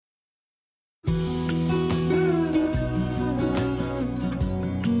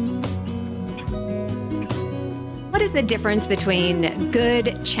is the difference between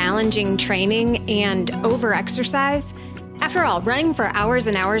good, challenging training and overexercise? After all, running for hours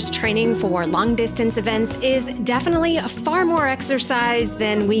and hours training for long-distance events is definitely far more exercise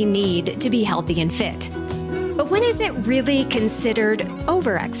than we need to be healthy and fit. But when is it really considered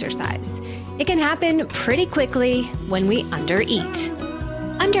overexercise? It can happen pretty quickly when we undereat.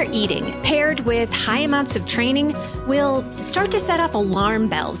 Undereating, paired with high amounts of training, will start to set off alarm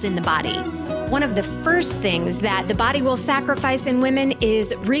bells in the body. One of the first things that the body will sacrifice in women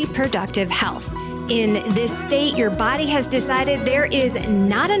is reproductive health. In this state, your body has decided there is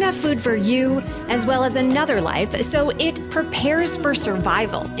not enough food for you as well as another life, so it prepares for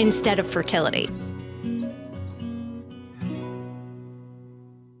survival instead of fertility.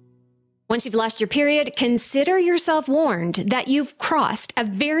 Once you've lost your period, consider yourself warned that you've crossed a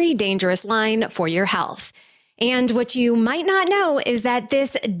very dangerous line for your health. And what you might not know is that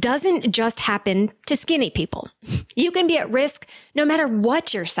this doesn't just happen to skinny people. You can be at risk no matter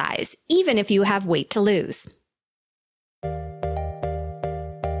what your size, even if you have weight to lose.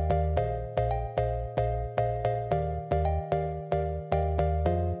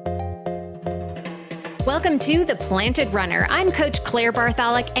 Welcome to The Planted Runner. I'm Coach Claire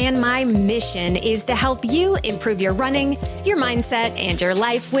Bartholic, and my mission is to help you improve your running, your mindset, and your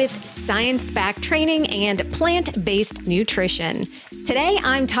life with science-backed training and plant-based nutrition. Today,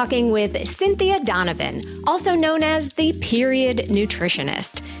 I'm talking with Cynthia Donovan, also known as the Period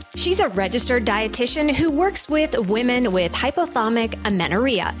Nutritionist. She's a registered dietitian who works with women with hypothalamic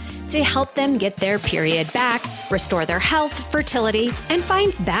amenorrhea to help them get their period back, restore their health, fertility, and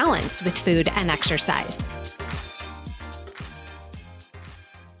find balance with food and exercise.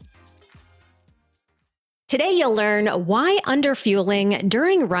 Today, you'll learn why underfueling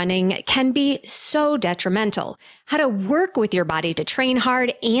during running can be so detrimental, how to work with your body to train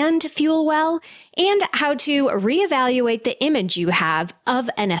hard and fuel well, and how to reevaluate the image you have of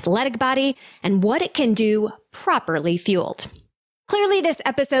an athletic body and what it can do properly fueled. Clearly, this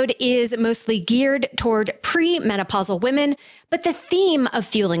episode is mostly geared toward premenopausal women, but the theme of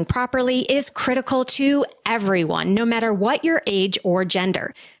fueling properly is critical to everyone, no matter what your age or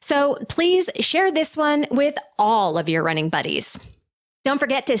gender. So please share this one with all of your running buddies. Don't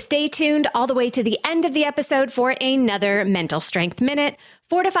forget to stay tuned all the way to the end of the episode for another Mental Strength Minute.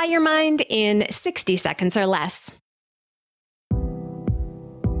 Fortify your mind in 60 seconds or less.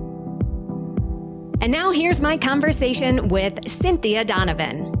 And now here's my conversation with Cynthia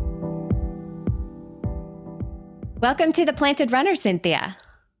Donovan. Welcome to The Planted Runner, Cynthia.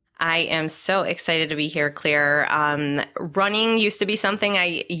 I am so excited to be here, Claire. Running used to be something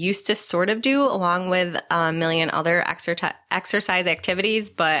I used to sort of do along with a million other exercise activities,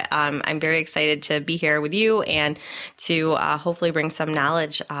 but I'm very excited to be here with you and to hopefully bring some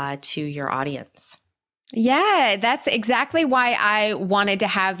knowledge to your audience. Yeah, that's exactly why I wanted to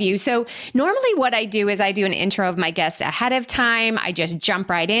have you. So normally what I do is I do an intro of my guest ahead of time. I just jump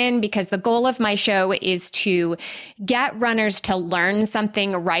right in because the goal of my show is to get runners to learn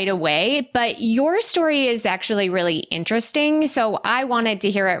something right away. But your story is actually really interesting. So I wanted to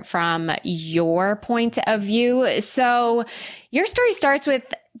hear it from your point of view. So your story starts with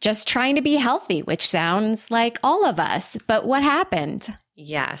just trying to be healthy, which sounds like all of us. But what happened?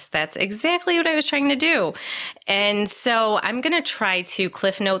 Yes, that's exactly what I was trying to do. And so I'm going to try to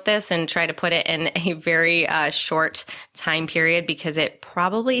cliff note this and try to put it in a very short time period because it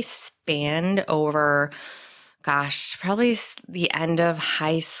probably spanned over, probably the end of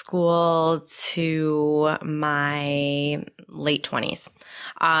high school to my late 20s.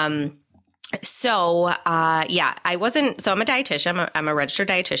 I'm a dietitian. I'm a registered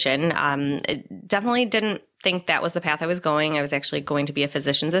dietitian. Definitely didn't think that was the path I was going. I was actually going to be a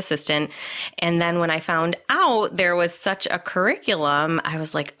physician's assistant. And then when I found out there was such a curriculum, I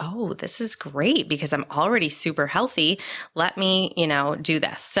was like, oh, this is great because I'm already super healthy. Let me, do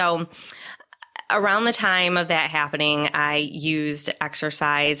this. So around the time of that happening, I used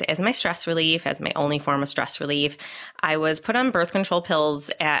exercise as my stress relief, as my only form of stress relief. I was put on birth control pills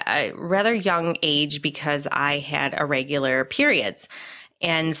at a rather young age because I had irregular periods.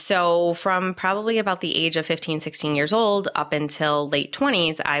 And so from probably about the age of 15, 16 years old up until late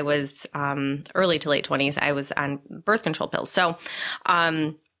 20s, I was early to late 20s, I was on birth control pills. So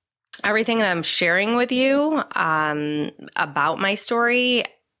everything that I'm sharing with you about my story,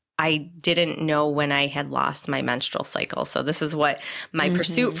 I didn't know when I had lost my menstrual cycle. So this is what my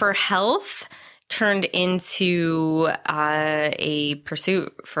pursuit for health turned into a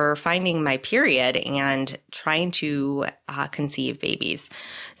pursuit for finding my period and trying to conceive babies.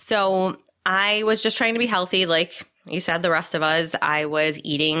 So I was just trying to be healthy like you said, the rest of us, I was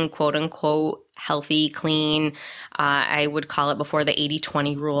eating quote unquote healthy, clean. I would call it before the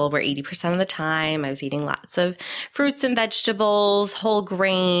 80-20 rule, where 80% of the time I was eating lots of fruits and vegetables, whole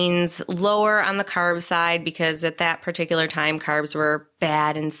grains, lower on the carb side, because at that particular time, carbs were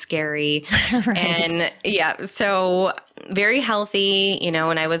bad and scary. Right. And yeah, so very healthy,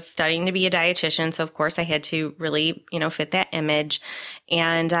 and I was studying to be a dietitian. So of course I had to really, fit that image.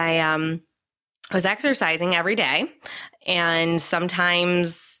 And I was exercising every day and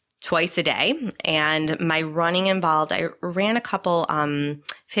sometimes twice a day. And my running involved, I ran a couple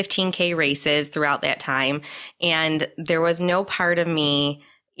 15K races throughout that time. And there was no part of me,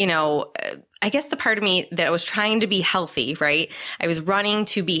 I guess the part of me that was trying to be healthy, right? I was running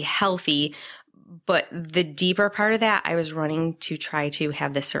to be healthy. But the deeper part of that, I was running to try to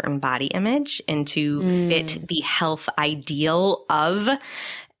have this certain body image and to fit the health ideal of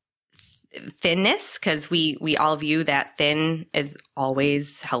thinness, because we all view that thin is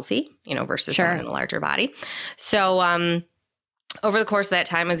always healthy, versus someone in a larger body. So over the course of that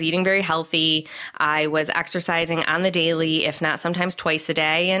time, I was eating very healthy. I was exercising on the daily, if not sometimes twice a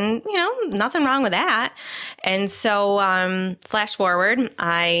day, and nothing wrong with that. And so flash forward,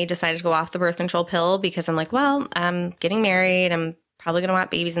 I decided to go off the birth control pill because I'm like, well, I'm getting married. I'm probably going to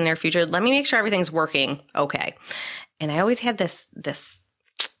want babies in the near future. Let me make sure everything's working okay. And I always had this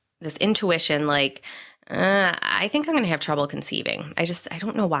intuition, like, I think I'm going to have trouble conceiving. I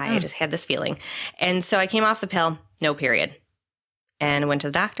don't know why. I just had this feeling. And so I came off the pill, no period. And went to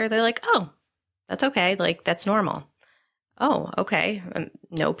the doctor. They're like, oh, that's okay. Like, that's normal. Oh, okay.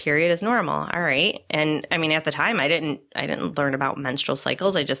 No period is normal. All right. And I mean, at the time, I didn't learn about menstrual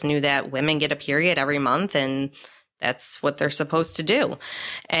cycles. I just knew that women get a period every month and that's what they're supposed to do.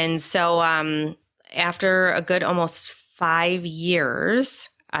 And so after a good almost 5 years,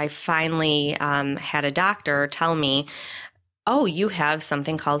 I finally had a doctor tell me, oh, you have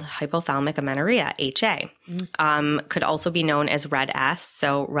something called hypothalamic amenorrhea, HA. Could also be known as RED-S,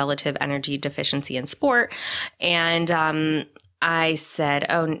 so relative energy deficiency in sport. And I said,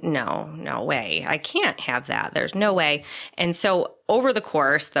 oh, no way. I can't have that. There's no way. And so over the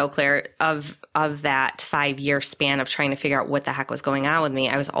course, though, Claire, of that 5-year span of trying to figure out what the heck was going on with me,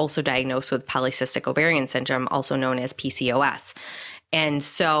 I was also diagnosed with polycystic ovarian syndrome, also known as PCOS. And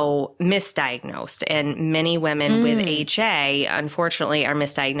so misdiagnosed. And many women with HA, unfortunately, are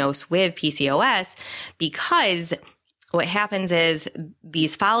misdiagnosed with PCOS because what happens is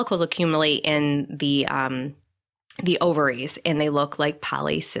these follicles accumulate in the ovaries and they look like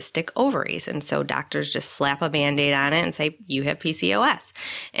polycystic ovaries. And so doctors just slap a Band-Aid on it and say, you have PCOS.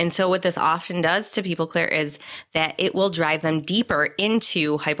 And so what this often does to people, Claire, is that it will drive them deeper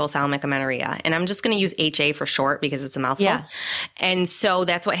into hypothalamic amenorrhea. And I'm just going to use HA for short because it's a mouthful. Yeah. And so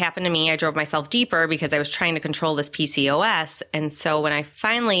that's what happened to me. I drove myself deeper because I was trying to control this PCOS. And so when I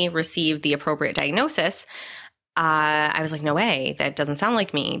finally received the appropriate diagnosis, I was like, no way, that doesn't sound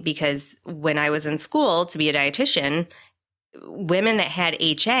like me. Because when I was in school to be a dietitian, women that had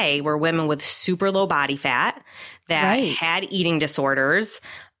HA were women with super low body fat that had eating disorders,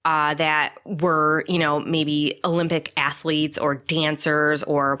 that were, maybe Olympic athletes or dancers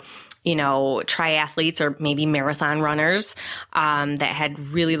or, triathletes or maybe marathon runners, that had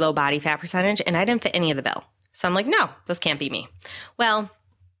really low body fat percentage. And I didn't fit any of the bill. So I'm like, no, this can't be me. Well,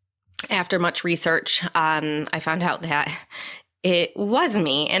 after much research, I found out that it was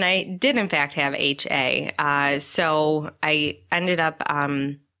me, and I did in fact have HA. So I ended up,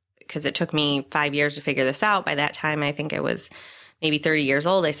 because it took me 5 years to figure this out. By that time, I think I was maybe 30 years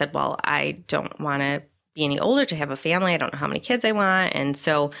old. I said, well, I don't want to be any older to have a family. I don't know how many kids I want. And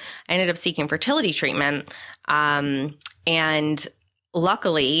so I ended up seeking fertility treatment. And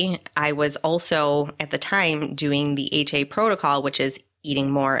luckily, I was also at the time doing the HA protocol, which is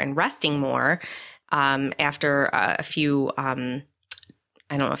eating more and resting more. After a few, I don't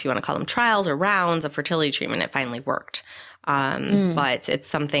know if you want to call them trials or rounds of fertility treatment, it finally worked. But it's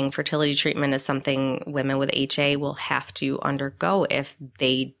something, fertility treatment is something women with HA will have to undergo if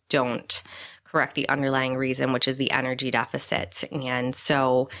they don't correct the underlying reason, which is the energy deficit. And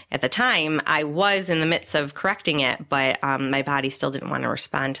so at the time, I was in the midst of correcting it, but my body still didn't want to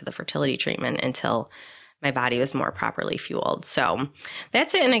respond to the fertility treatment until my body was more properly fueled. So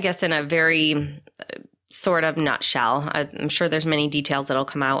that's it, and I guess in a very sort of nutshell. I'm sure there's many details that'll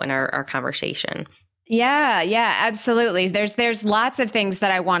come out in our conversation. Yeah, absolutely. There's lots of things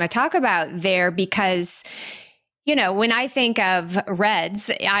that I want to talk about there because, when I think of REDs,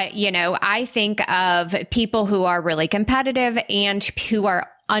 I think of people who are really competitive and who are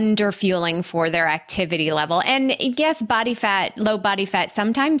under fueling for their activity level. And yes, low body fat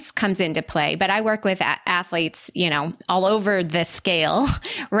sometimes comes into play, but I work with athletes, all over the scale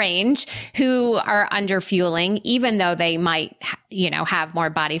range who are under fueling, even though they might, have more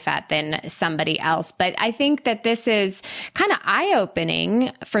body fat than somebody else. But I think that this is kind of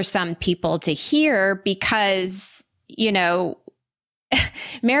eye-opening for some people to hear because,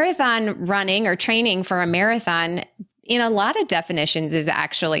 marathon running or training for a marathon in a lot of definitions is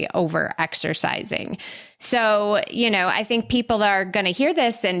actually over exercising. So, I think people are going to hear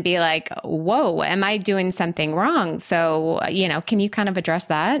this and be like, whoa, am I doing something wrong? So, can you kind of address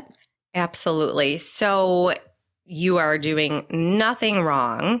that? Absolutely. So you are doing nothing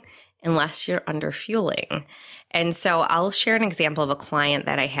wrong unless you're under fueling. And so I'll share an example of a client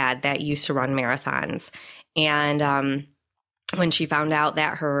that I had that used to run marathons. And, when she found out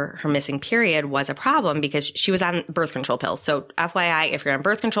that her missing period was a problem because she was on birth control pills. So FYI, if you're on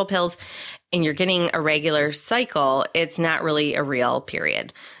birth control pills and you're getting a regular cycle, it's not really a real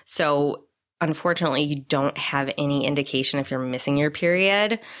period. So unfortunately, you don't have any indication if you're missing your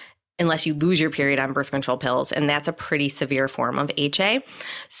period unless you lose your period on birth control pills. And that's a pretty severe form of HA.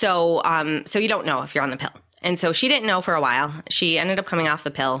 So you don't know if you're on the pill. And so she didn't know for a while. She ended up coming off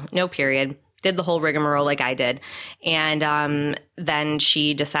the pill, no period. Did the whole rigmarole like I did. And then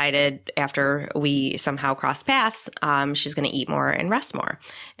she decided after we somehow crossed paths, she's going to eat more and rest more.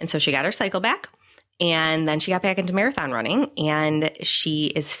 And so she got her cycle back. And then she got back into marathon running. And she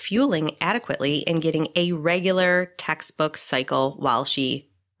is fueling adequately and getting a regular textbook cycle while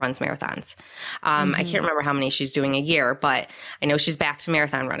she runs marathons. I can't remember how many she's doing a year, but I know she's back to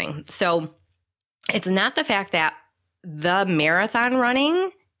marathon running. So it's not the fact that the marathon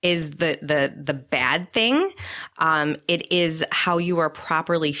running is the bad thing. It is how you are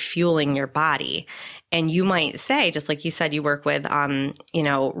properly fueling your body. And you might say, just like you said, you work with,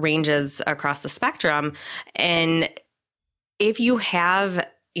 ranges across the spectrum. And if you have,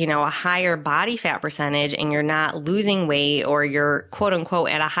 a higher body fat percentage and you're not losing weight or you're quote unquote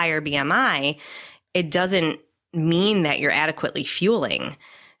at a higher BMI, it doesn't mean that you're adequately fueling.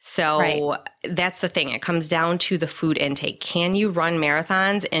 So That's the thing. It comes down to the food intake. Can you run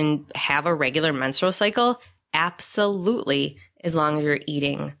marathons and have a regular menstrual cycle? Absolutely, as long as you're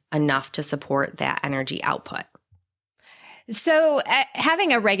eating enough to support that energy output. So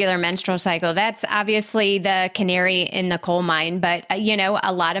having a regular menstrual cycle, that's obviously the canary in the coal mine. But,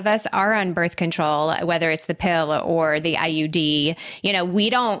 a lot of us are on birth control, whether it's the pill or the IUD. We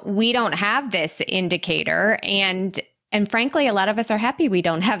don't have this indicator. And frankly, a lot of us are happy we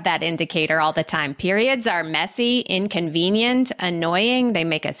don't have that indicator all the time. Periods are messy, inconvenient, annoying. They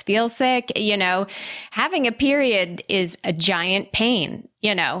make us feel sick. Having a period is a giant pain,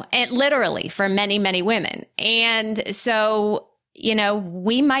 and literally for many, many women. And so,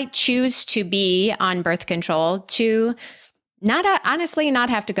 we might choose to be on birth control to honestly not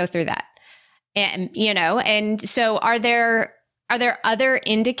have to go through that. And so are there other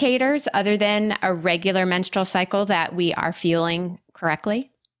indicators other than a regular menstrual cycle that we are fueling correctly?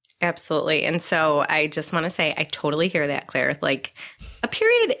 Absolutely. And so I just want to say, I totally hear that, Claire. Like, a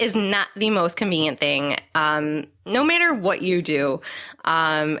period is not the most convenient thing. No matter what you do,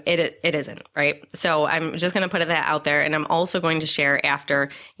 it isn't, right? So I'm just going to put that out there. And I'm also going to share after,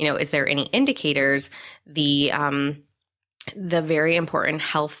 is there any indicators, the very important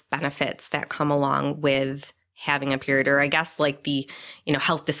health benefits that come along with having a period, or I guess like the,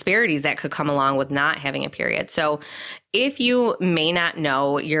 health disparities that could come along with not having a period. So if you may not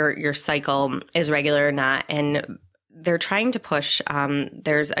know your cycle is regular or not, and they're trying to push,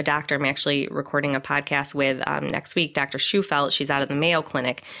 there's a doctor I'm actually recording a podcast with next week, Dr. Schufelt. She's out of the Mayo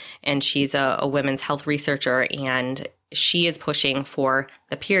Clinic, and she's a women's health researcher, and she is pushing for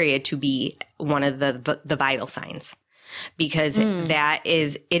the period to be one of the vital signs. Because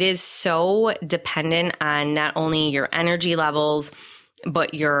it is so dependent on not only your energy levels,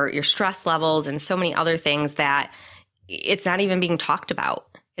 but your stress levels and so many other things that it's not even being talked about.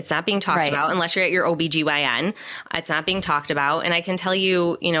 It's not being talked about unless you're at your OBGYN. It's not being talked about. And I can tell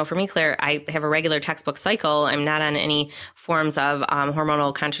you, for me, Claire, I have a regular textbook cycle. I'm not on any forms of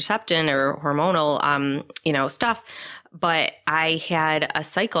hormonal contraception or hormonal, stuff. But I had a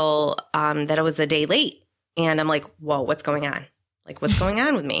cycle that I was a day late. And I'm like, whoa, what's going on? Like, what's going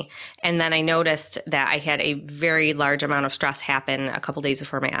on with me? And then I noticed that I had a very large amount of stress happen a couple days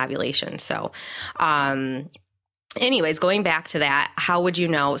before my ovulation. So, anyways, going back to that, how would you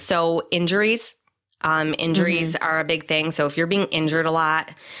know? So injuries are a big thing. So if you're being injured a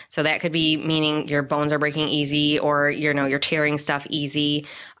lot, so that could be meaning your bones are breaking easy, or, you're tearing stuff easy.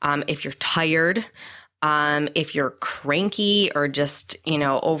 If you're tired, If you're cranky or just,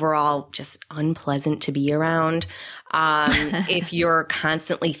 overall just unpleasant to be around, if you're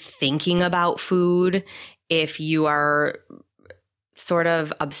constantly thinking about food, if you are sort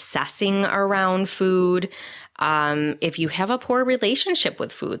of obsessing around food, if you have a poor relationship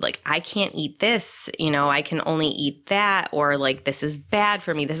with food, like I can't eat this, I can only eat that, or like this is bad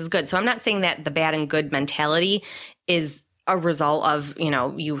for me, this is good. So I'm not saying that the bad and good mentality is a result of,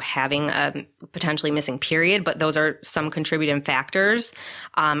 you having a potentially missing period, but those are some contributing factors,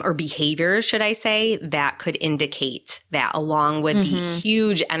 or behaviors, should I say, that could indicate that, along with the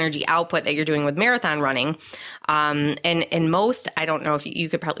huge energy output that you're doing with marathon running. And most, I don't know if you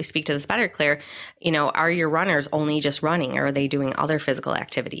could probably speak to this better, Claire, are your runners only just running, or are they doing other physical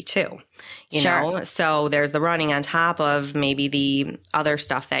activity too? You know, so there's the running on top of maybe the other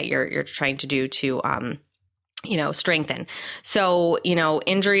stuff that you're trying to do to, strengthen. So,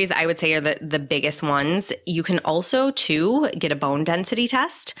 injuries, I would say, are the biggest ones. You can also, too, get a bone density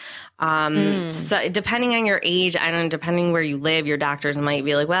test. So depending on your age, depending where you live, your doctors might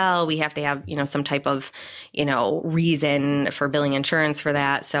be like, well, we have to have, some type of, reason for billing insurance for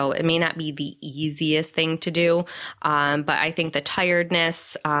that. So it may not be the easiest thing to do. But I think the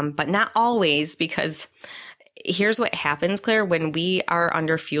tiredness, but not always, because here's what happens, Claire, when we are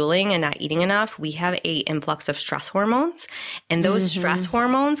under fueling and not eating enough, we have a influx of stress hormones, and those stress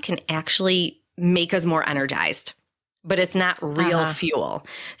hormones can actually make us more energized, but it's not real fuel.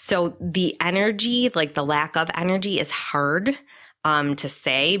 So the energy, like the lack of energy, is hard to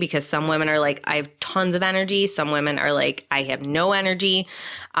say, because some women are like, I have tons of energy. Some women are like, I have no energy.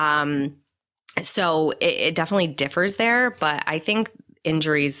 So it definitely differs there, but I think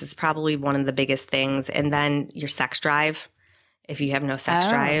injuries is probably one of the biggest things. And then your sex drive. If you have no sex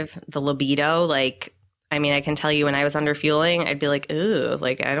drive, the libido, I can tell you, when I was under fueling, I'd be like, ooh,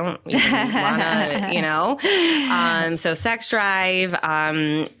 I don't even wanna, so sex drive,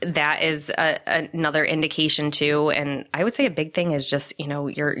 that is another indication too. And I would say a big thing is just,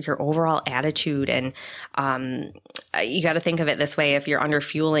 your overall attitude. And, you got to think of it this way. If you're under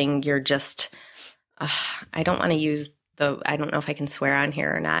fueling, you're just, I don't want to use I don't know if I can swear on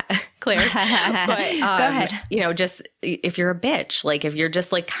here or not, Claire, but, go ahead. Just if you're a bitch, if you're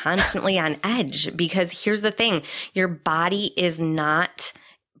just constantly on edge, because here's the thing, your body is not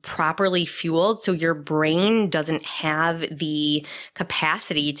properly fueled. So your brain doesn't have the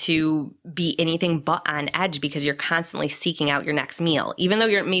capacity to be anything but on edge, because you're constantly seeking out your next meal, even though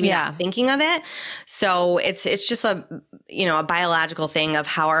you're maybe not thinking of it. So it's just a biological thing of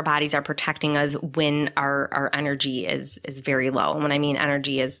how our bodies are protecting us when our energy is very low. And when I mean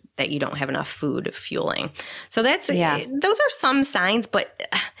energy, is that you don't have enough food fueling. So those are some signs, but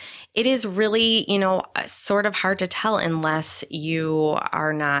it is really, sort of hard to tell unless you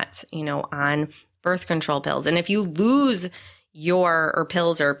are not, on birth control pills. And if you lose or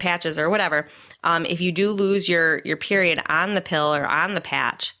pills or patches or whatever, if you do lose your period on the pill or on the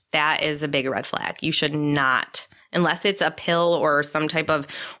patch, that is a big red flag. You should not, unless it's a pill or some type of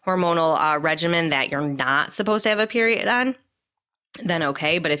hormonal regimen that you're not supposed to have a period on, then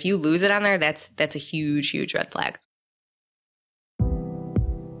okay. But if you lose it on there, that's a huge, huge red flag.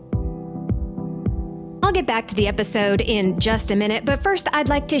 I'll get back to the episode in just a minute, but first I'd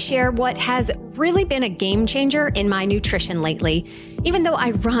like to share what has really been a game changer in my nutrition lately. Even though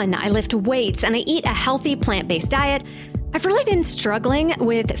I run, I lift weights, and I eat a healthy plant-based diet, I've really been struggling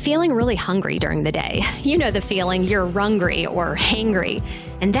with feeling really hungry during the day. You know the feeling, you're rungry or hangry.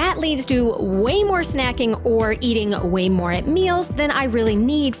 And that leads to way more snacking or eating way more at meals than I really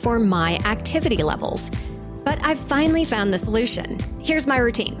need for my activity levels. But I've finally found the solution. Here's my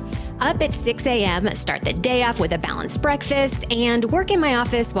routine. Up at 6 a.m., start the day off with a balanced breakfast, and work in my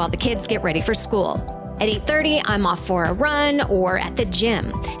office while the kids get ready for school. At 8:30, I'm off for a run or at the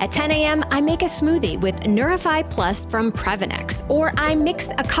gym. At 10 a.m., I make a smoothie with Neurify Plus from Previnex, or I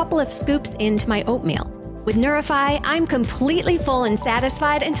mix a couple of scoops into my oatmeal. With Neurify, I'm completely full and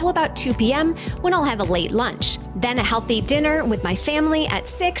satisfied until about 2 p.m. when I'll have a late lunch. Then a healthy dinner with my family at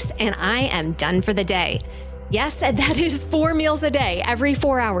 6, and I am done for the day. Yes, that is 4 meals a day, every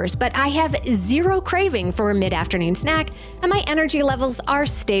 4 hours, but I have zero craving for a mid-afternoon snack, and my energy levels are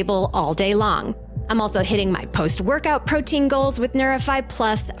stable all day long. I'm also hitting my post-workout protein goals with Neurify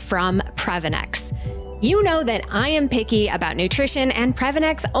Plus from Previnex. You know that I am picky about nutrition, and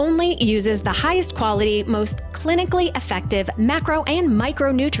Previnex only uses the highest quality, most clinically effective macro and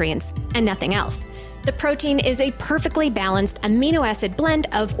micronutrients, and nothing else. The protein is a perfectly balanced amino acid blend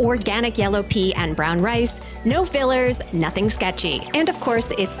of organic yellow pea and brown rice, no fillers, nothing sketchy, and of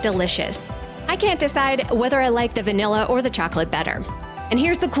course, it's delicious. I can't decide whether I like the vanilla or the chocolate better. And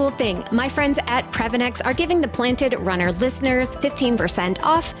here's the cool thing. My friends at Previnex are giving the Planted Runner listeners 15%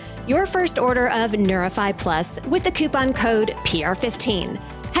 off your first order of Neurify Plus with the coupon code PR15.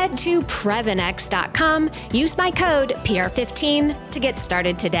 Head to Previnex.com, use my code PR15 to get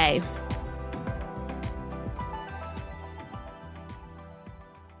started today.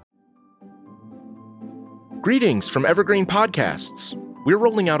 Greetings from Evergreen Podcasts. We're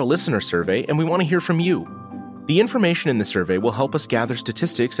rolling out a listener survey and we want to hear from you. The information in the survey will help us gather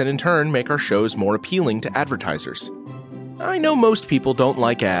statistics and in turn make our shows more appealing to advertisers. I know most people don't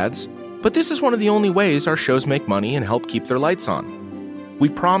like ads, but this is one of the only ways our shows make money and help keep their lights on. We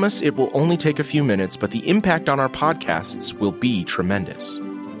promise it will only take a few minutes, but the impact on our podcasts will be tremendous.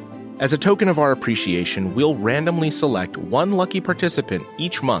 As a token of our appreciation, we'll randomly select one lucky participant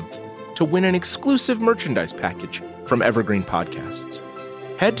each month to win an exclusive merchandise package from Evergreen Podcasts.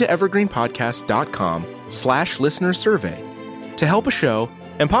 Head to evergreenpodcast.com/listener survey to help a show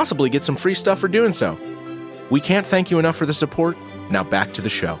and possibly get some free stuff for doing so. We can't thank you enough for the support. Now back to the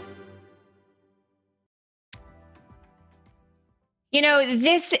show. You know,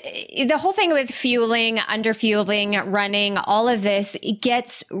 the whole thing with fueling, underfueling, running, all of this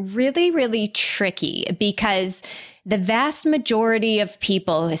gets really, really tricky because the vast majority of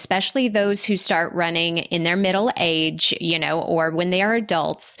people, especially those who start running in their middle age, or when they are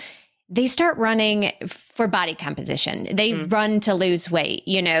adults, they start running for body composition. They run to lose weight.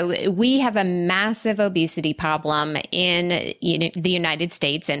 We have a massive obesity problem in the United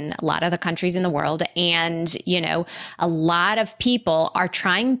States and a lot of the countries in the world. And, a lot of people are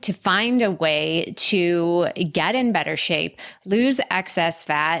trying to find a way to get in better shape, lose excess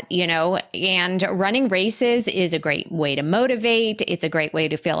fat, and running races is a great way to motivate. It's a great way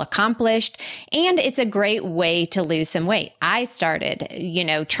to feel accomplished. And it's a great way to lose some weight. I started,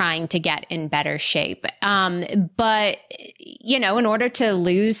 trying to get in better shape. But, in order to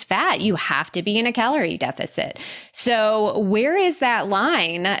lose fat, you have to be in a calorie deficit. So where is that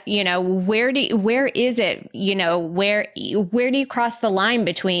line? Where is it? Where do you cross the line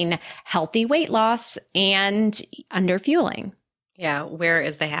between healthy weight loss and underfueling? Yeah, where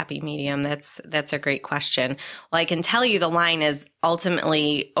is the happy medium? That's a great question. Well, I can tell you the line is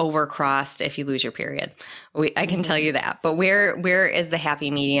ultimately overcrossed if you lose your period. I can tell you that. But where is the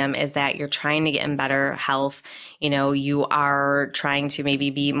happy medium is that you're trying to get in better health. You are trying to maybe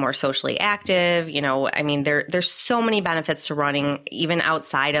be more socially active. There's so many benefits to running, even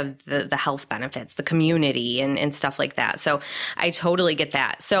outside of the health benefits, the community and stuff like that. So I totally get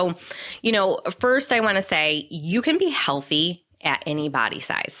that. So, first I want to say you can be healthy at any body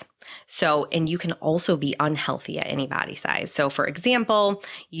size. So, and you can also be unhealthy at any body size. So for example,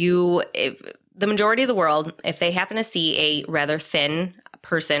 the majority of the world, if they happen to see a rather thin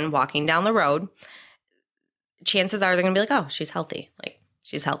person walking down the road, chances are they're going to be like, oh, she's healthy.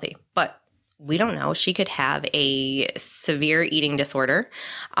 She's healthy. But we don't know. She could have a severe eating disorder,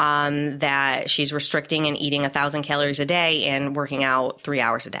 that she's restricting and eating 1,000 calories a day and working out 3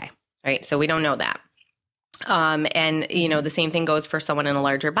 hours a day. Right. So we don't know that. The same thing goes for someone in a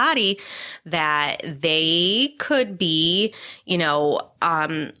larger body that they could be,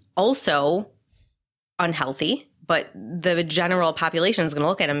 also unhealthy, but the general population is going to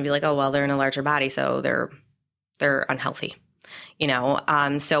look at them and be like, oh, well, they're in a larger body, so they're unhealthy.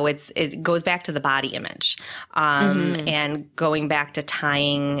 So it goes back to the body image, and going back to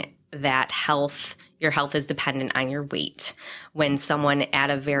tying that your health is dependent on your weight, when someone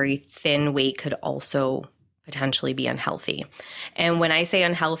at a very thin weight could also potentially be unhealthy. And when I say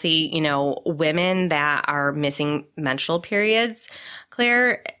unhealthy, women that are missing menstrual periods,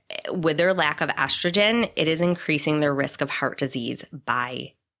 Claire, with their lack of estrogen, it is increasing their risk of heart disease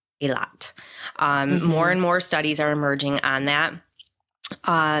by a lot. More and more studies are emerging on that.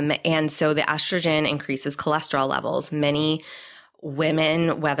 And so the estrogen increases cholesterol levels. Many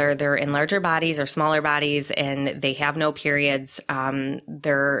women, whether they're in larger bodies or smaller bodies and they have no periods,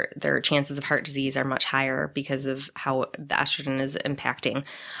 their chances of heart disease are much higher because of how the estrogen is impacting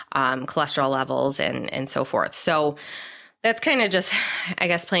cholesterol levels and so forth. So that's kind of just, I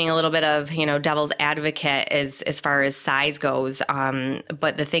guess, playing a little bit of, devil's advocate as far as size goes.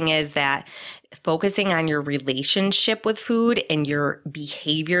 But the thing is that focusing on your relationship with food and your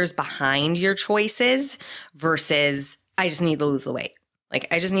behaviors behind your choices versus I just need to lose the weight.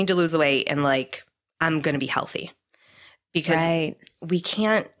 I just need to lose the weight and I'm going to be healthy. Because we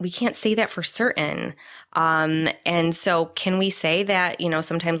can't say that for certain. And so can we say that,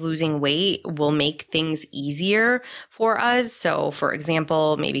 sometimes losing weight will make things easier for us? So for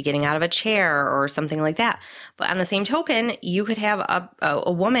example, maybe getting out of a chair or something like that. But on the same token, you could have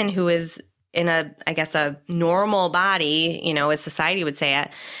a woman who is in I guess, a normal body, as society would say it,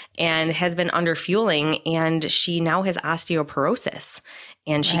 and has been under fueling, and she now has osteoporosis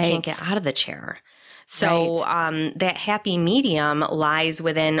and she can't get out of the chair. So that happy medium lies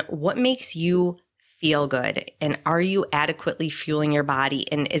within what makes you feel good, and are you adequately fueling your body,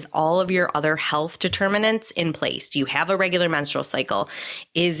 and is all of your other health determinants in place? Do you have a regular menstrual cycle?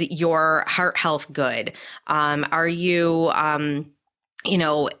 Is your heart health good? Are you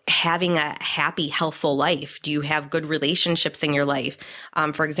having a happy, healthful life? Do you have good relationships in your life?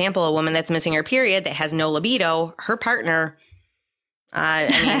 For example, a woman that's missing her period that has no libido, her partner,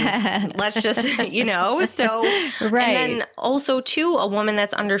 let's just, so, right. And then also too, a woman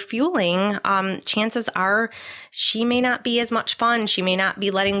that's under fueling, chances are she may not be as much fun. She may not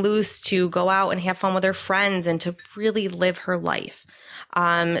be letting loose to go out and have fun with her friends and to really live her life.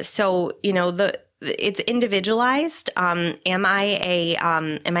 So, it's individualized. Am I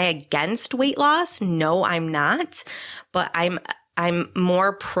against weight loss? No, I'm not, but I'm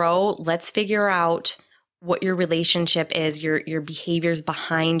more pro, let's figure out what your relationship is, your behaviors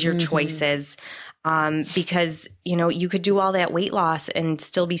behind your choices. Because, you could do all that weight loss and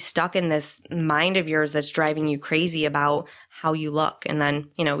still be stuck in this mind of yours that's driving you crazy about how you look. And then,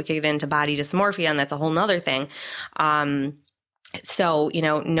 we could get into body dysmorphia, and that's a whole nother thing. So,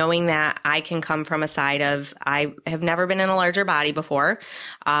 knowing that I can come from a side of, I have never been in a larger body before,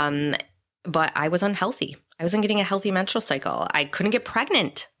 but I was unhealthy. I wasn't getting a healthy menstrual cycle. I couldn't get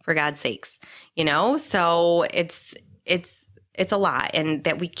pregnant, for God's sakes, so it's a lot, and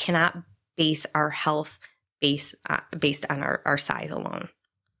that we cannot base our health based on our size alone.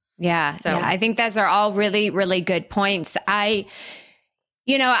 Yeah. So I think those are all really, really good points. I'm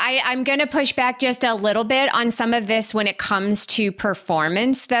going to push back just a little bit on some of this when it comes to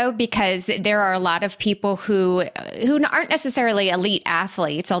performance, though, because there are a lot of people who aren't necessarily elite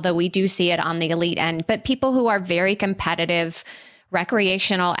athletes, although we do see it on the elite end, but people who are very competitive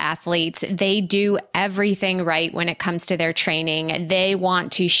recreational athletes. They do everything right when it comes to their training. They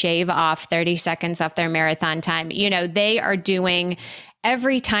want to shave off 30 seconds off their marathon time. They are doing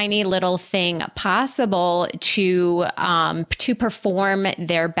every tiny little thing possible to perform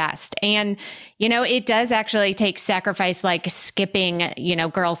their best. And, it does actually take sacrifice, like skipping,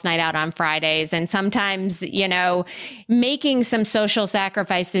 girls' night out on Fridays, and sometimes, making some social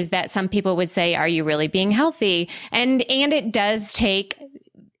sacrifices that some people would say, are you really being healthy? And it does take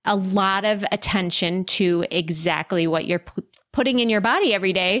a lot of attention to exactly what you're putting in your body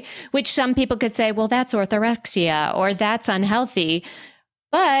every day, which some people could say, well, that's orthorexia or that's unhealthy.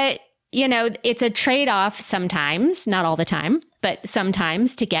 But, it's a trade-off sometimes, not all the time, but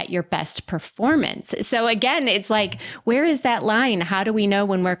sometimes, to get your best performance. So again, it's like, where is that line? How do we know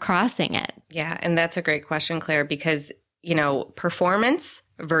when we're crossing it? Yeah. And that's a great question, Claire, because, performance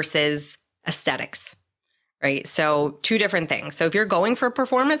versus aesthetics. Right. So two different things. So if you're going for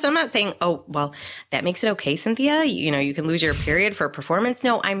performance, I'm not saying, oh, well, that makes it okay, Cynthia. You can lose your period for performance.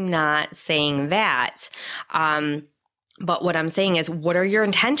 No, I'm not saying that. But what I'm saying is, what are your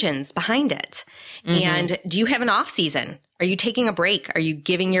intentions behind it? Mm-hmm. And do you have an off season? Are you taking a break? Are you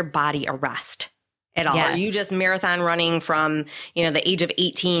giving your body a rest at all? Yes. Are you just marathon running from, the age of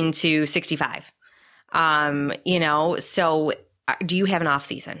 18 to 65? So do you have an off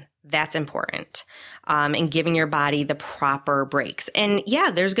season? That's important. And giving your body the proper breaks. And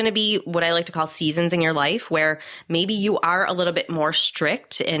yeah, there's going to be what I like to call seasons in your life where maybe you are a little bit more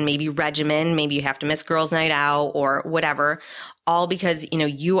strict and maybe regimen, maybe you have to miss girls' night out or whatever, all because,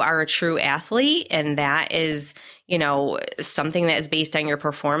 you are a true athlete, and that is, something that is based on your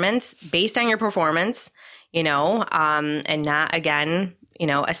performance, and not, again,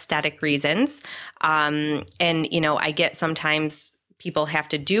 aesthetic reasons. And, I get sometimes people have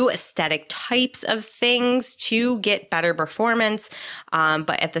to do aesthetic types of things to get better performance.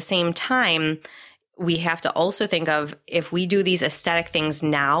 But at the same time, we have to also think of, if we do these aesthetic things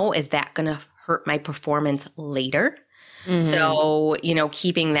now, is that going to hurt my performance later? Mm-hmm. So,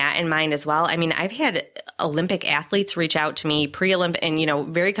 keeping that in mind as well. I mean, I've had Olympic athletes reach out to me pre-Olympic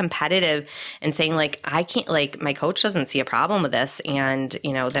and, very competitive, and saying like, I can't, like, my coach doesn't see a problem with this, and,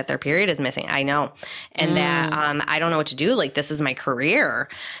 that their period is missing. I know. And that, I don't know what to do. Like, this is my career.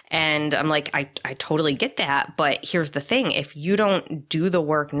 And I'm like, I totally get that. But here's the thing. If you don't do the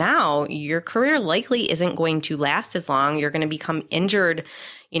work now, your career likely isn't going to last as long. You're going to become injured,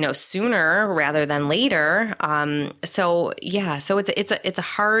 sooner rather than later. So it's a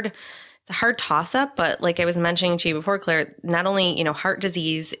hard a hard toss up, but like I was mentioning to you before, Claire, not only, heart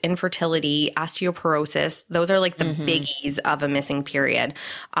disease, infertility, osteoporosis, those are like the biggies of a missing period.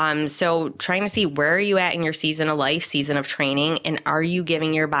 So trying to see where are you at in your season of life, season of training, and are you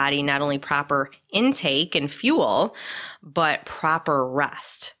giving your body not only proper intake and fuel, but proper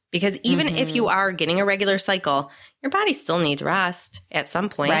rest? Because even if you are getting a regular cycle, your body still needs rest at some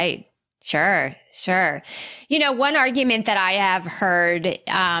point. Right. Sure. One argument that I have heard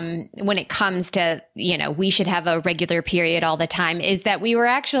when it comes to, we should have a regular period all the time is that we were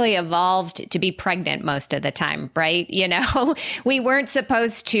actually evolved to be pregnant most of the time, right? We weren't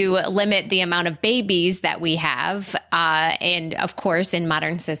supposed to limit the amount of babies that we have. And of course, in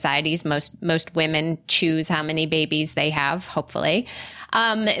modern societies, most women choose how many babies they have, hopefully.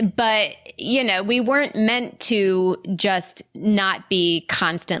 But we weren't meant to just not be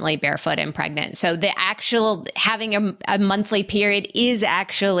constantly barefoot and pregnant. So the actual having a monthly period is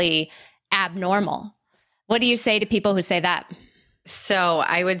actually abnormal. What do you say to people who say that? So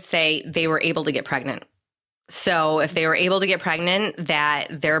I would say they were able to get pregnant. So if they were able to get pregnant,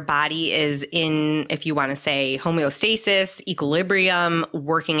 that their body is in, if you want to say, homeostasis, equilibrium,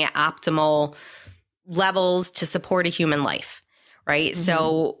 working at optimal levels to support a human life. Right.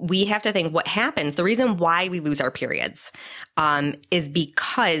 So we have to think what happens. The reason why we lose our periods is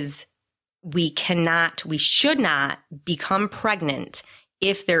because we should not become pregnant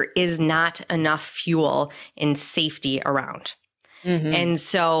if there is not enough fuel and safety around. And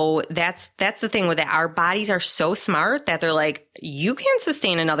so that's the thing with it. Our bodies are so smart that they're like, you can't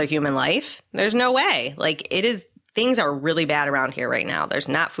sustain another human life. There's no way. Like things are really bad around here right now. There's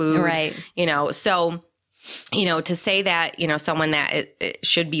not food, right. So to say that, someone that it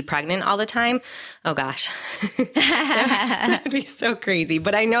should be pregnant all the time, oh gosh, that'd be so crazy.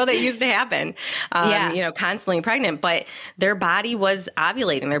 But I know that used to happen, constantly pregnant, but their body was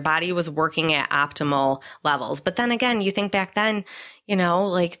ovulating. Their body was working at optimal levels. But then again, you think back then,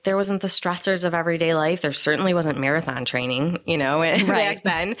 like there wasn't the stressors of everyday life. There certainly wasn't marathon training, back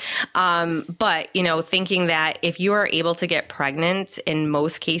then. But, thinking that if you are able to get pregnant, in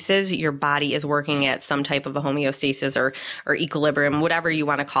most cases, your body is working at some type of a homeostasis or equilibrium, whatever you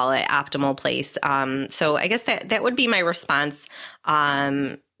want to call it, optimal place. So I guess that would be my response,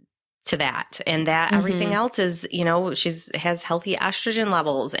 to that. And that everything else is, has healthy estrogen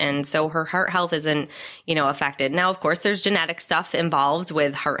levels. And so her heart health isn't, affected. Now, of course, there's genetic stuff involved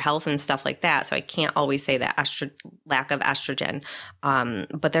with heart health and stuff like that. So I can't always say that lack of estrogen.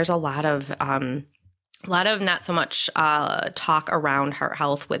 But there's a lot of not so much talk around heart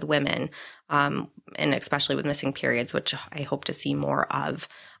health with women, and especially with missing periods, which I hope to see more of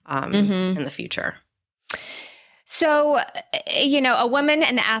in the future. So, a woman,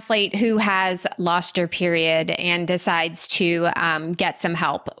 an athlete who has lost her period and decides to get some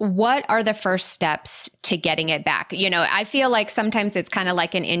help, what are the first steps to getting it back? I feel like sometimes it's kind of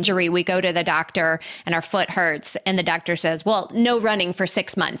like an injury. We go to the doctor and our foot hurts and the doctor says, well, no running for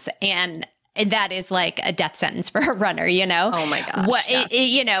 6 months. And that is like a death sentence for a runner, Oh my gosh.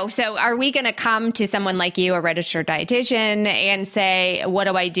 Yes. So are we going to come to someone like you, a registered dietitian, and say, what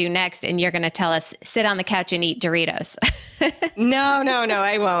do I do next? And you're going to tell us, sit on the couch and eat Doritos. No,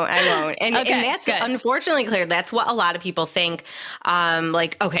 I won't. And that's good. Unfortunately, Claire, that's what a lot of people think.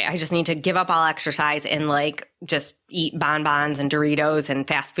 Okay, I just need to give up all exercise and just eat bonbons and Doritos and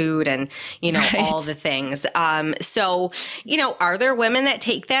fast food and, right. all the things. So, are there women that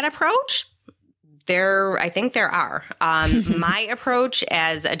take that approach? I think there are. My approach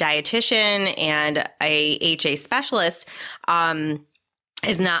as a dietitian and a HA specialist,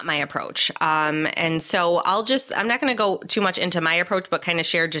 is not my approach. And so I'm not going to go too much into my approach, but kind of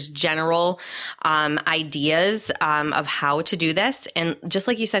share just general, ideas, of how to do this. And just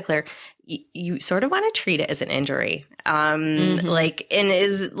like you said, Claire, you sort of want to treat it as an injury. And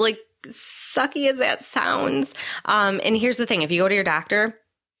is sucky as that sounds. And here's the thing, if you go to your doctor,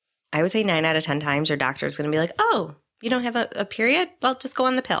 I would say 9 out of 10 times your doctor is going to be like, oh, you don't have a period? Well, just go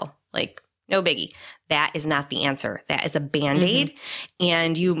on the pill. No biggie. That is not the answer. That is a Band-Aid.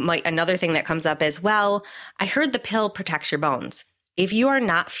 And another thing that comes up is, well, I heard the pill protects your bones. If you are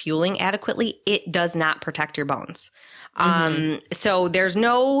not fueling adequately, it does not protect your bones. So there's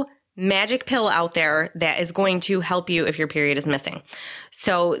no magic pill out there that is going to help you if your period is missing.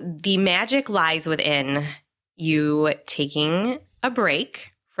 So the magic lies within you taking a break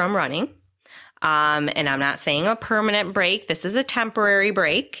from running. And I'm not saying a permanent break. This is a temporary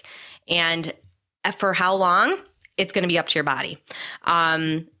break. And for how long? It's going to be up to your body.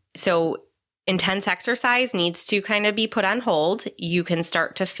 So intense exercise needs to kind of be put on hold. You can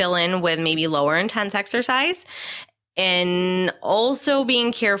start to fill in with maybe lower intense exercise. and also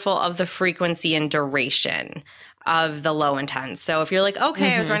being careful of the frequency and duration of the low intense. So if you're like,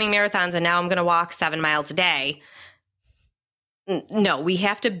 okay, I was running marathons and now I'm going to walk 7 miles a day. No, we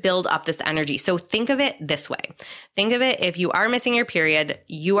have to build up this energy. So think of it this way. Think of it, if you are missing your period,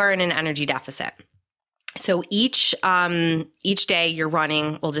 you are in an energy deficit. So each day you're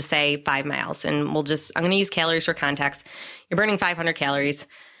running, we'll just say 5 miles, and I'm going to use calories for context. You're burning 500 calories.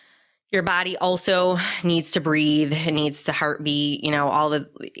 Your body also needs to breathe. It needs to heartbeat, all the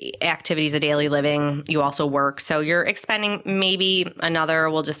activities of daily living. You also work. So you're expending maybe another,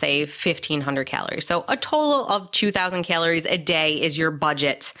 we'll just say 1,500 calories. So a total of 2,000 calories a day is your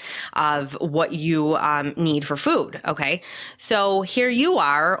budget of what you need for food. Okay. So here you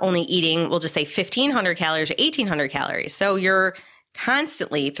are only eating, we'll just say 1,500 calories or 1,800 calories. So you're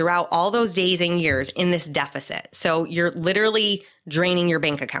constantly throughout all those days and years in this deficit. So you're literally draining your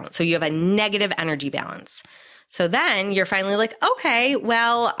bank account. So you have a negative energy balance. So then you're finally like, okay,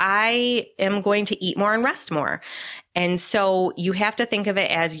 well, I am going to eat more and rest more. And so you have to think of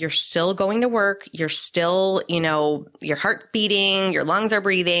it as you're still going to work. You're still, your heart beating, your lungs are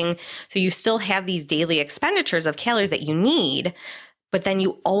breathing. So you still have these daily expenditures of calories that you need. But then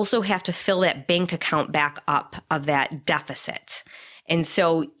you also have to fill that bank account back up of that deficit. And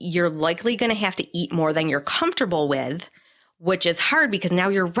so you're likely going to have to eat more than you're comfortable with, which is hard because now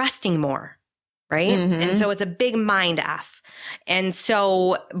you're resting more, right? And so it's a big mind F. And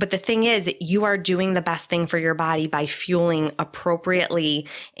so, but the thing is, you are doing the best thing for your body by fueling appropriately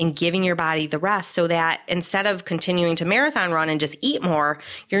and giving your body the rest so that instead of continuing to marathon run and just eat more,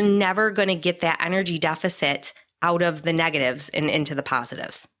 you're never going to get that energy deficit out of the negatives and into the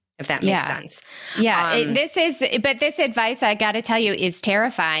positives, if that makes sense. Yeah. This advice, I got to tell you, is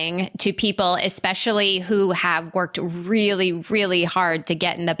terrifying to people, especially who have worked really, really hard to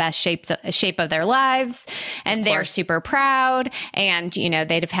get in the best shape of their lives. And they're super proud. And,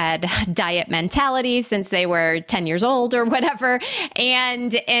 they'd have had diet mentality since they were 10 years old or whatever.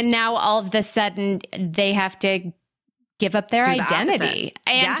 And now all of a sudden they have to give up their identity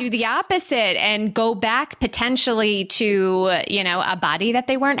and do the opposite and go back potentially to, a body that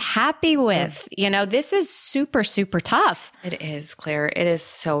they weren't happy with. This is super, super tough. It is, Claire. It is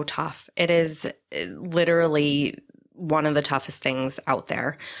so tough. It is literally one of the toughest things out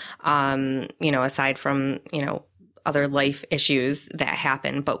there. Aside from, other life issues that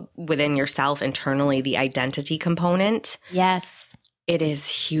happen, but within yourself internally, the identity component. Yes. It is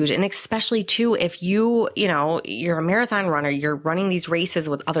huge. And especially too, if you're a marathon runner, you're running these races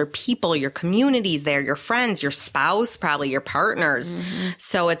with other people, your community's there, your friends, your spouse, probably your partners.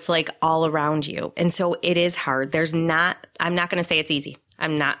 So it's like all around you. And so it is hard. I'm not going to say it's easy.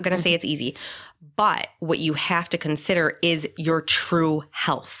 I'm not going to say it's easy, but what you have to consider is your true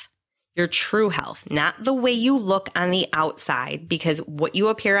health. Your true health, not the way you look on the outside, because what you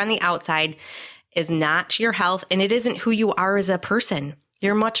appear on the outside is not your health, and it isn't who you are as a person.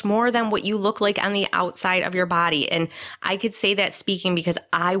 You're much more than what you look like on the outside of your body. And I could say that speaking because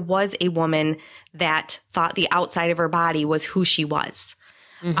I was a woman that thought the outside of her body was who she was.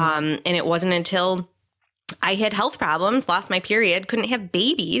 And it wasn't until I had health problems, lost my period, couldn't have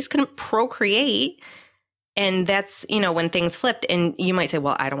babies, couldn't procreate. And that's, when things flipped. And you might say,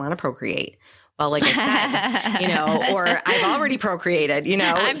 well, I don't want to procreate. Well, like I said, or I've already procreated,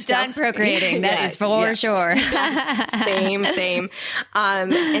 I'm done procreating. That is for sure. Same.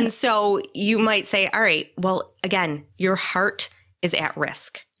 And so you might say, all right, well, again, your heart is at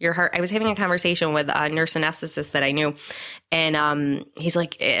risk. Your heart. I was having a conversation with a nurse anesthetist that I knew, and he's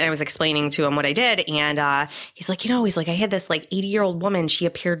like, and I was explaining to him what I did, and he's like, I had this 80-year-old woman. She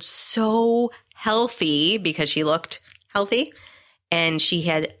appeared so healthy because she looked healthy. And she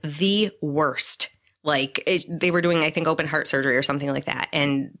had the worst, they were doing, I think, open heart surgery or something like that.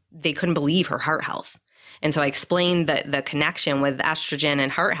 And they couldn't believe her heart health. And so I explained the connection with estrogen and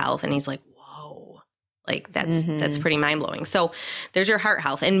heart health. And he's like, whoa, that's pretty mind blowing. So there's your heart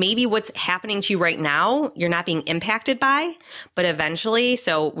health. And maybe what's happening to you right now, you're not being impacted by, but eventually,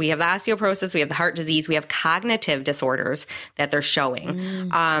 so we have the osteoporosis, we have the heart disease, we have cognitive disorders that they're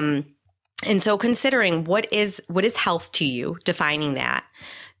showing. And so considering what is health to you, defining that,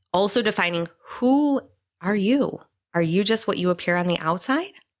 also defining who are you? Are you just what you appear on the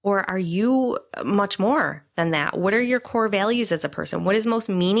outside, or are you much more than that? What are your core values as a person? What is most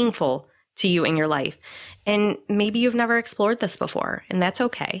meaningful to you in your life? And maybe you've never explored this before, and that's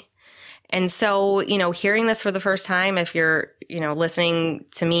okay. And so, hearing this for the first time, if you're, listening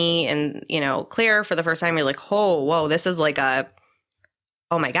to me and, Claire for the first time, you're like, oh, whoa, this is like a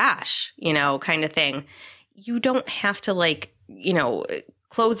oh my gosh, kind of thing. You don't have to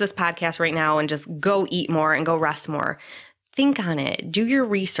close this podcast right now and just go eat more and go rest more. Think on it. Do your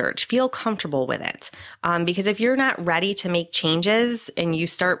research. Feel comfortable with it. Because if you're not ready to make changes and you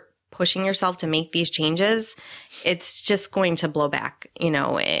start pushing yourself to make these changes, it's just going to blow back, in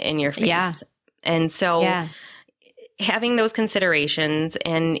your face. Yeah. And so having those considerations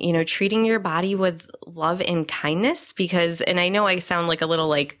and, treating your body with love and kindness and I know I sound like a little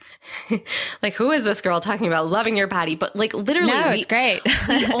like who is this girl talking about loving your body? But like literally, it's great.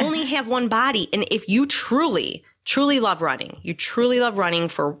 We only have one body. And if you truly love running, you truly love running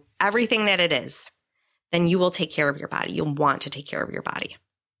for everything that it is, then you will take care of your body. You'll want to take care of your body.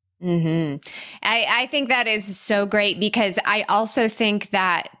 Mm-hmm. I think that is so great because I also think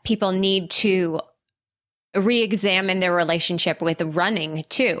that people need to re-examine their relationship with running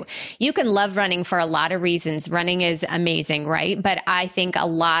too. You can love running for a lot of reasons. Running is amazing, right? But I think a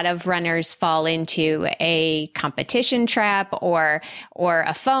lot of runners fall into a competition trap or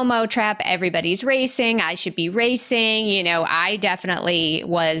a FOMO trap. Everybody's racing. I should be racing. I definitely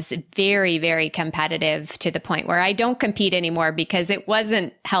was very, very competitive to the point where I don't compete anymore because it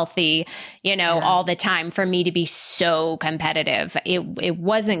wasn't healthy, all the time for me to be so competitive. It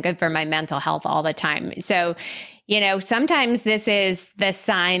wasn't good for my mental health all the time. So, sometimes this is the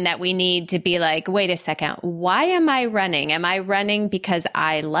sign that we need to be like, wait a second, why am I running? Am I running because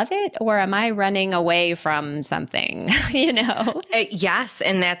I love it or am I running away from something, Yes.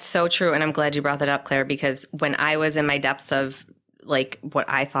 And that's so true. And I'm glad you brought that up, Claire, because when I was in my depths of like what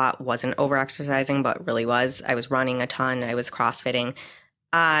I thought wasn't over-exercising, but really was, I was running a ton. I was CrossFitting.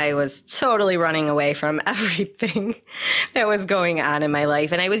 I was totally running away from everything that was going on in my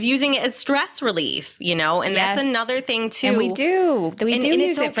life. And I was using it as stress relief, and that's another thing too. And we do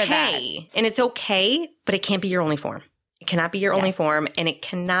use it for that. And it's okay, but it can't be your only form. It cannot be your only form. And it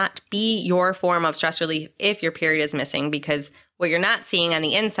cannot be your form of stress relief if your period is missing, because what you're not seeing on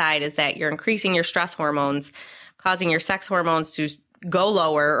the inside is that you're increasing your stress hormones, causing your sex hormones to go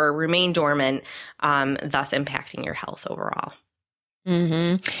lower or remain dormant, thus impacting your health overall.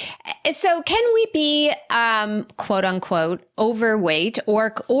 Mm-hmm. So can we be, quote unquote, overweight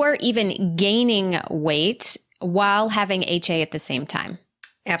or even gaining weight while having HA at the same time?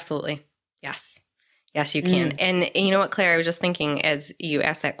 Absolutely. Yes. Yes, you can. And you know what, Claire, I was just thinking as you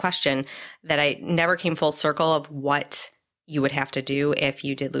asked that question that I never came full circle of what you would have to do if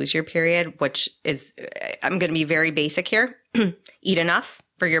you did lose your period, which is, I'm going to be very basic here. Eat enough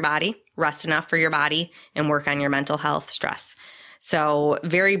for your body, rest enough for your body, and work on your mental health stress. So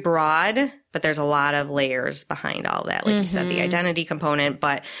very broad, but there's a lot of layers behind all that. Like you said, the identity component,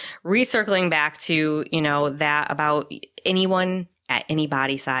 but recircling back to, that about anyone at any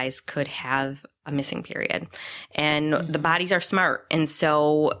body size could have a missing period. And the bodies are smart. And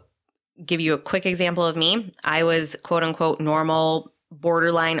so give you a quick example of me. I was quote unquote normal,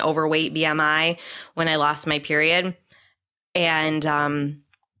 borderline overweight BMI when I lost my period. And,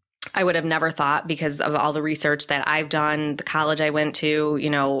 I would have never thought because of all the research that I've done, the college I went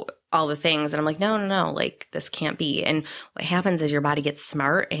to, all the things. And I'm like, no, like this can't be. And what happens is your body gets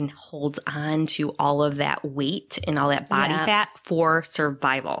smart and holds on to all of that weight and all that body fat for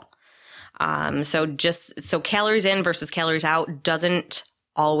survival. So calories in versus calories out doesn't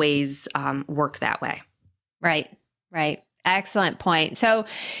always work that way. Right. Excellent point. So,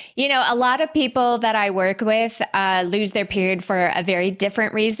 a lot of people that I work with lose their period for a very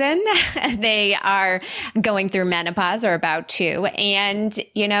different reason. They are going through menopause or about to. And,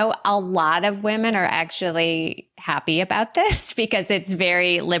 a lot of women are actually happy about this because it's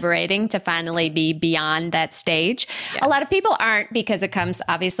very liberating to finally be beyond that stage. Yes. A lot of people aren't because it comes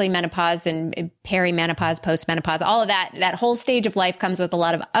obviously menopause and perimenopause, postmenopause, all of that whole stage of life comes with a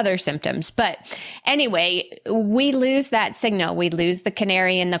lot of other symptoms. But anyway, we lose that signal. We lose the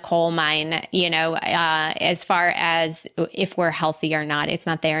canary in the coal mine, as far as if we're healthy or not, it's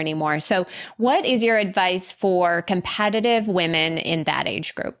not there anymore. So what is your advice for competitive women in that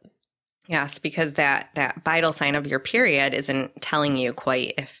age group? Yes, because that vital sign of your period isn't telling you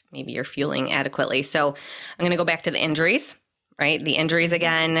quite if maybe you're fueling adequately. So I'm going to go back to the injuries, right? The injuries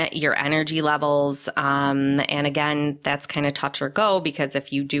again, your energy levels. And again, that's kind of touch or go because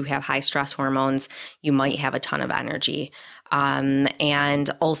if you do have high stress hormones, you might have a ton of energy. And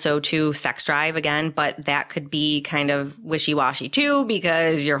also to sex drive again, but that could be kind of wishy-washy too,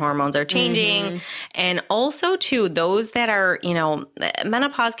 because your hormones are changing. And also to those that are,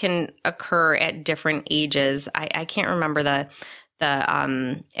 menopause can occur at different ages. I can't remember the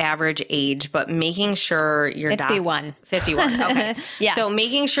average age, but making sure your 51. 51. Okay. Yeah. So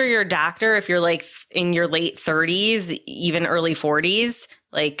making sure your doctor, if you're like in your late 30s, even early 40s,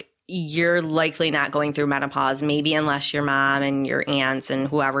 like you're likely not going through menopause, maybe unless your mom and your aunts and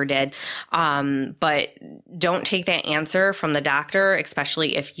whoever did. But don't take that answer from the doctor,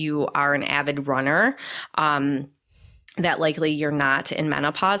 especially if you are an avid runner. That likely you're not in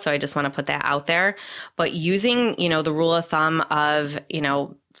menopause. So I just want to put that out there. But using, the rule of thumb of,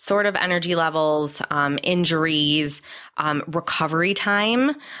 sort of energy levels, injuries, recovery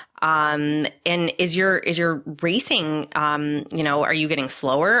time. And is your racing, are you getting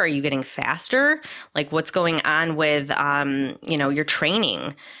slower? Are you getting faster? Like what's going on with, your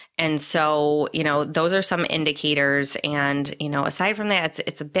training? And so, those are some indicators. And, aside from that,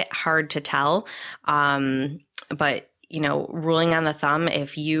 it's a bit hard to tell. But ruling on the thumb,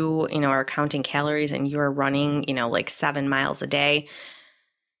 if you, are counting calories and you're running, like 7 miles a day,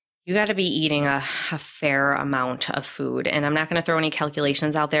 you got to be eating a fair amount of food. And I'm not going to throw any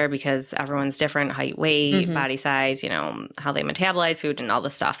calculations out there because everyone's different, height, weight, body size, how they metabolize food and all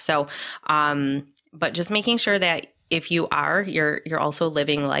this stuff. So, but just making sure that if you are, you're also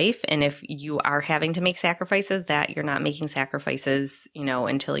living life. And if you are having to make sacrifices, that you're not making sacrifices,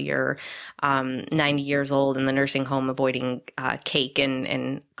 until you're 90 years old in the nursing home avoiding cake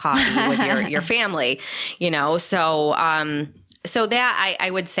and coffee with your family, So that I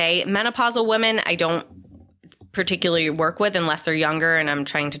would say menopausal women, I don't particularly work with unless they're younger and I'm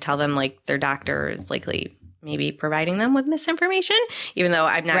trying to tell them like their doctor is likely maybe providing them with misinformation, even though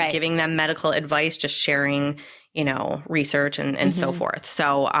I'm not giving them medical advice, just sharing, research and so forth.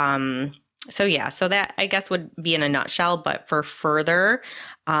 So that I guess would be in a nutshell, but for further,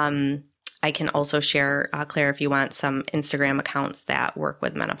 I can also share, Claire, if you want, some Instagram accounts that work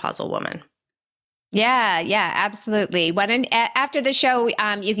with menopausal women. Yeah, absolutely. After the show,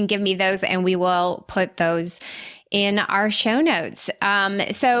 you can give me those and we will put those in our show notes.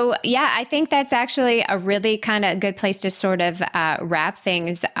 I think that's actually a really kind of good place to sort of wrap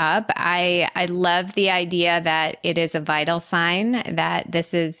things up. I love the idea that it is a vital sign, that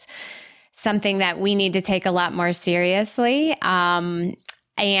this is something that we need to take a lot more seriously.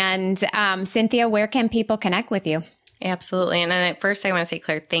 Cynthia, where can people connect with you? Absolutely. And then at first I want to say,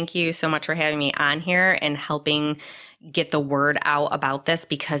 Claire, thank you so much for having me on here and helping get the word out about this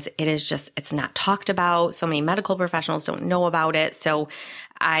because it's not talked about. So many medical professionals don't know about it. So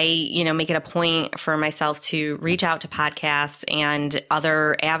I, make it a point for myself to reach out to podcasts and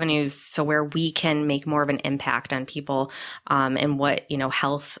other avenues so where we can make more of an impact on people and what,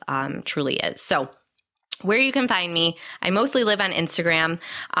 health truly is. So where you can find me, I mostly live on Instagram.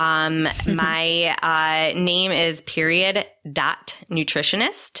 My name is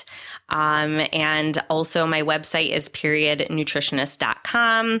period.nutritionist. And also my website is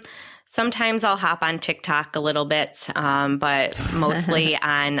periodnutritionist.com. Sometimes I'll hop on TikTok a little bit, but mostly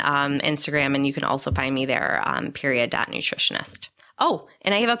on Instagram. And you can also find me there, period.nutritionist. Oh,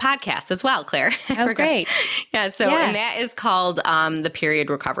 and I have a podcast as well, Claire. Oh, great. Yeah. And that is called the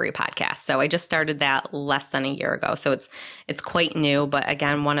Period Recovery Podcast. So I just started that less than a year ago. So it's quite new. But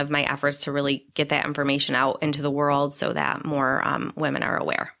again, one of my efforts to really get that information out into the world so that more women are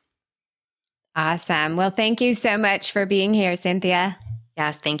aware. Awesome. Well, thank you so much for being here, Cynthia.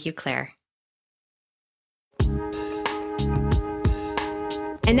 Yes. Thank you, Claire.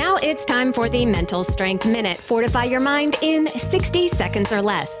 And now it's time for the Mental Strength Minute. Fortify your mind in 60 seconds or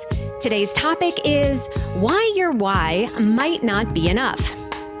less. Today's topic is why your why might not be enough.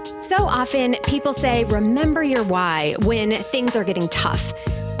 So often people say, remember your why when things are getting tough.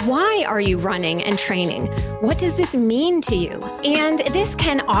 Why are you running and training? What does this mean to you? And this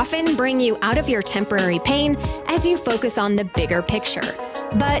can often bring you out of your temporary pain as you focus on the bigger picture.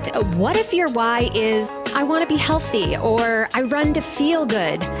 But what if your why is, I want to be healthy, or I run to feel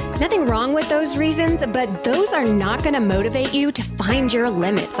good? Nothing wrong with those reasons, but those are not going to motivate you to find your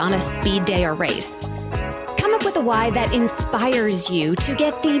limits on a speed day or race. Come up with a why that inspires you to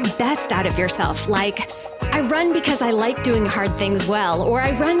get the best out of yourself, like, I run because I like doing hard things well, or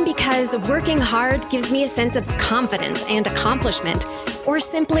I run because working hard gives me a sense of confidence and accomplishment, or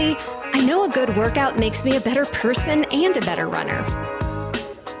simply, I know a good workout makes me a better person and a better runner.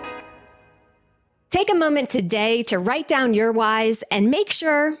 Take a moment today to write down your whys and make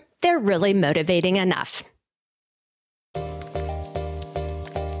sure they're really motivating enough.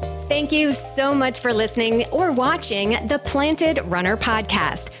 Thank you so much for listening or watching the Planted Runner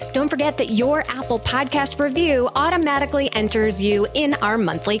podcast. Don't forget that your Apple Podcast review automatically enters you in our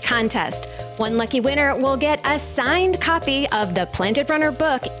monthly contest. One lucky winner will get a signed copy of the Planted Runner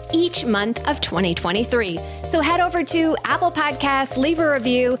book each month of 2023. So head over to Apple Podcasts, leave a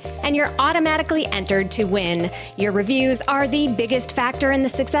review, and you're automatically entered to win. Your reviews are the biggest factor in the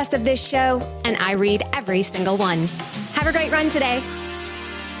success of this show, and I read every single one. Have a great run today.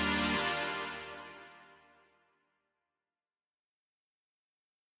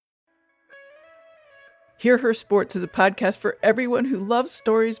 Hear Her Sports is a podcast for everyone who loves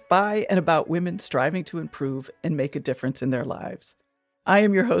stories by and about women striving to improve and make a difference in their lives. I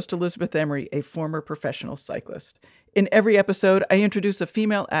am your host, Elizabeth Emery, a former professional cyclist. In every episode, I introduce a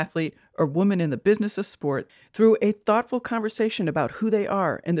female athlete or woman in the business of sport through a thoughtful conversation about who they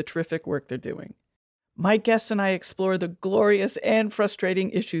are and the terrific work they're doing. My guests and I explore the glorious and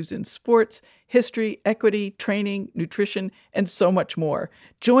frustrating issues in sports, history, equity, training, nutrition, and so much more.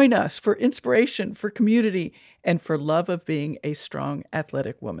 Join us for inspiration, for community, and for love of being a strong,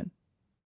 athletic woman.